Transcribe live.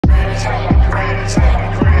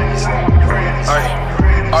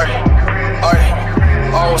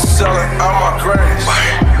I was selling out my grades.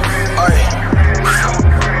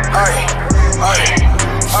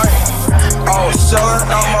 I was selling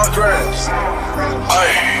out my grades.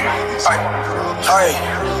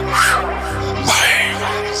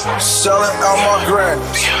 Selling out my grades.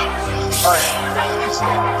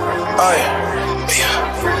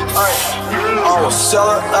 I was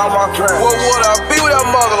selling out my grades. What would I be without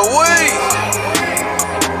Mother Louise?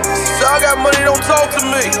 So I got money, don't talk to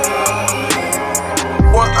me.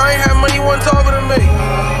 When I ain't had money, you wasn't talking to me.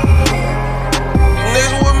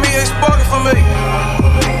 Niggas with me ain't sparking for me.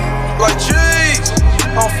 Like jeez,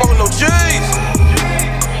 I don't fuck with no G's.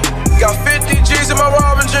 Got 50 G's in my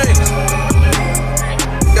Robin jeans.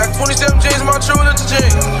 Got 27 G's in my True Little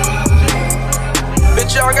jeans.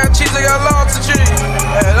 Bitch, y'all got cheese, I got lots of cheese.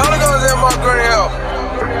 And all the guns in my granny house.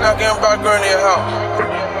 Now getting back granny house.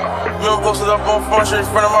 Remember posted up on Front Street in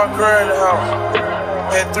front of my granny house.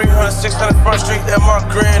 Had 300, 600 Front Street at my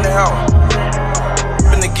granny house.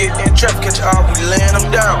 Finna get in traffic, catch out, we laying them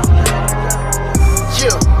down.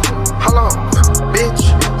 Yeah, hold on, bitch,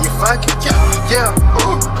 you fucking, yeah,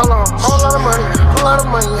 hold on, whole lot of money,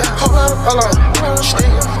 yeah, hold on,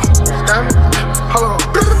 still, diamond, hold on,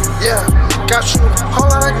 yeah, got you, whole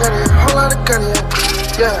lot of gun,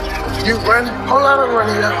 yeah. You running, whole lot of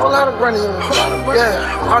running, yeah,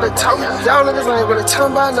 yeah. All the talk, y'all niggas ain't really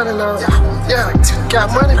talking about nothing now. Yeah, got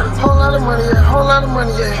money, whole lot of money,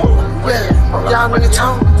 yeah, yeah. Y'all niggas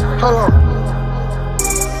talk, hold on.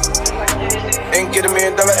 Ain't get $1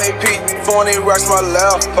 million AP, 40 racks my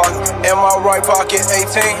left pocket, in my right pocket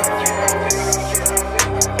 18.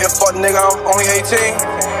 And fuck nigga, I'm only 18.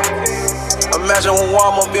 Imagine when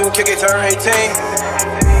Walmart be when Kick it turn 18.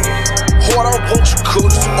 Hard on post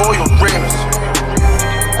coolers, all your rims.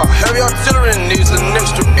 A heavy artillery needs an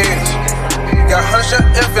extra edge. Got 100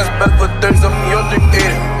 infants, better put 30s up in your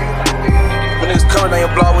 380. When niggas coming down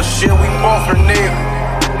your block with shit, we both for nigga.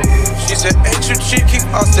 She said, ain't you cheeky?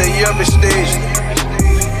 I said, yeah, bitch, stage.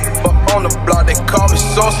 But on the block, they call me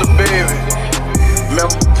Sosa, baby.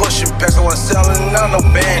 Remember pushing packs, I wasn't selling out no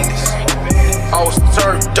bandits. I was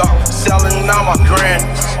turned up, selling out my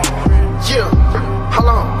grannies. Yeah,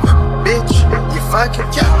 hold on. Bitch, you fucking,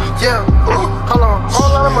 yeah, hold on, whole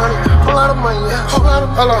lot of money, yeah, hold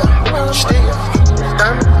on, still,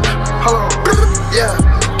 diamond, hold on, yeah,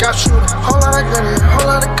 got you, whole lot of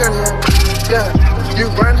gun, yeah, you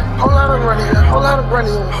running, whole lot of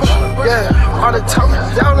running, yeah, all the talk,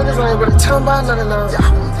 y'all niggas ain't really talking about nothing now,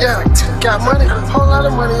 yeah, got money, whole lot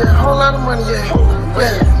of money, yeah,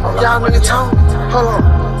 yeah, y'all niggas talk, hold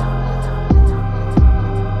on.